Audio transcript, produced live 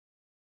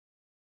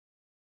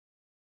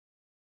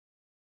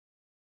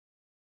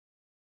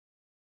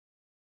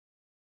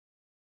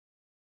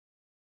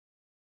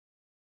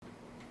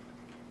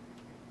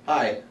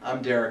Hi,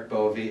 I'm Derek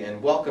Bovey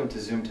and welcome to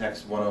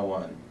ZoomText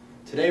 101.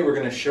 Today we're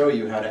going to show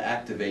you how to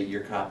activate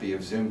your copy of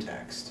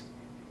ZoomText.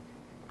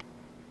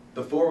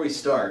 Before we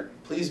start,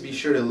 please be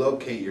sure to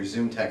locate your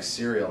ZoomText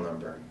serial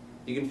number.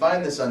 You can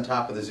find this on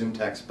top of the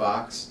ZoomText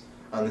box,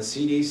 on the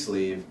CD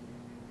sleeve,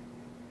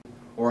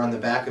 or on the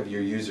back of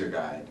your user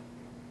guide.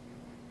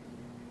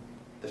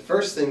 The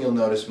first thing you'll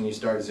notice when you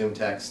start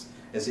ZoomText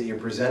is that you're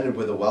presented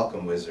with a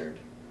welcome wizard.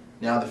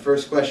 Now the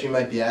first question you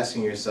might be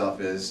asking yourself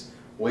is,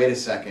 wait a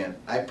second,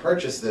 I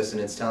purchased this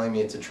and it's telling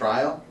me it's a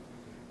trial?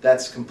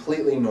 That's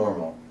completely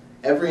normal.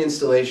 Every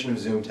installation of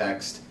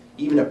ZoomText,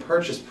 even a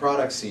purchased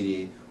product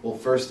CD, will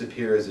first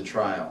appear as a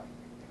trial.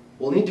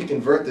 We'll need to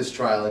convert this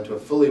trial into a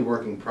fully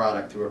working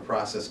product through a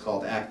process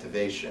called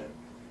activation.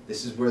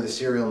 This is where the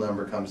serial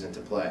number comes into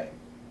play.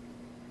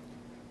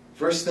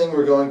 First thing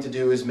we're going to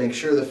do is make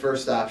sure the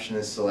first option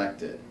is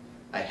selected.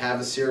 I have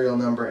a serial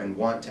number and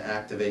want to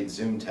activate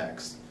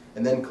ZoomText,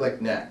 and then click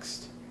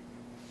Next.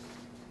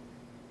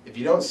 If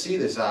you don't see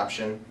this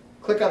option,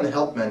 click on the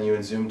Help menu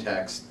in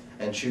ZoomText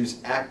and choose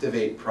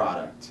Activate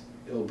Product.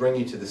 It will bring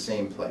you to the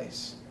same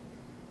place.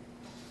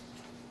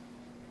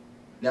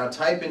 Now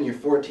type in your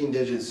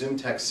 14-digit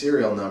ZoomText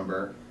serial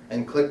number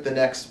and click the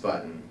Next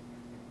button.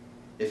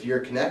 If you're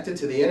connected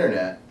to the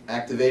internet,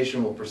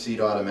 activation will proceed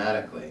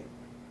automatically.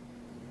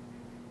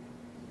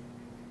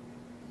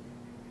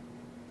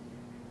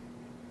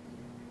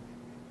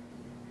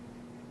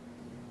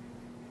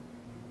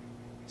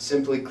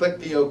 Simply click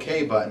the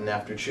OK button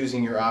after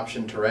choosing your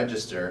option to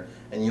register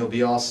and you'll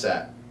be all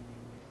set.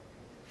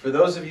 For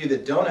those of you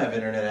that don't have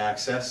internet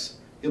access,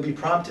 you'll be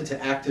prompted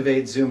to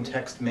activate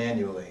ZoomText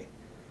manually.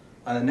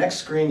 On the next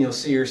screen you'll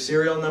see your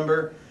serial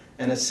number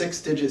and a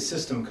 6-digit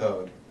system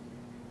code.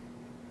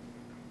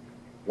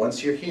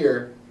 Once you're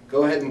here,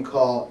 go ahead and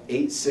call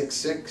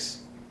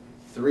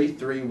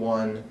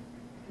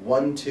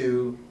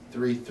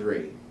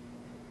 866-331-1233.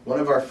 One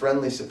of our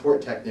friendly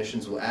support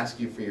technicians will ask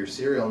you for your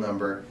serial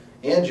number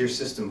and your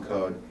system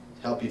code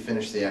to help you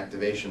finish the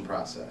activation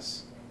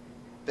process.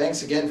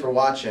 Thanks again for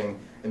watching,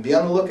 and be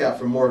on the lookout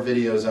for more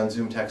videos on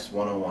ZoomText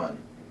 101.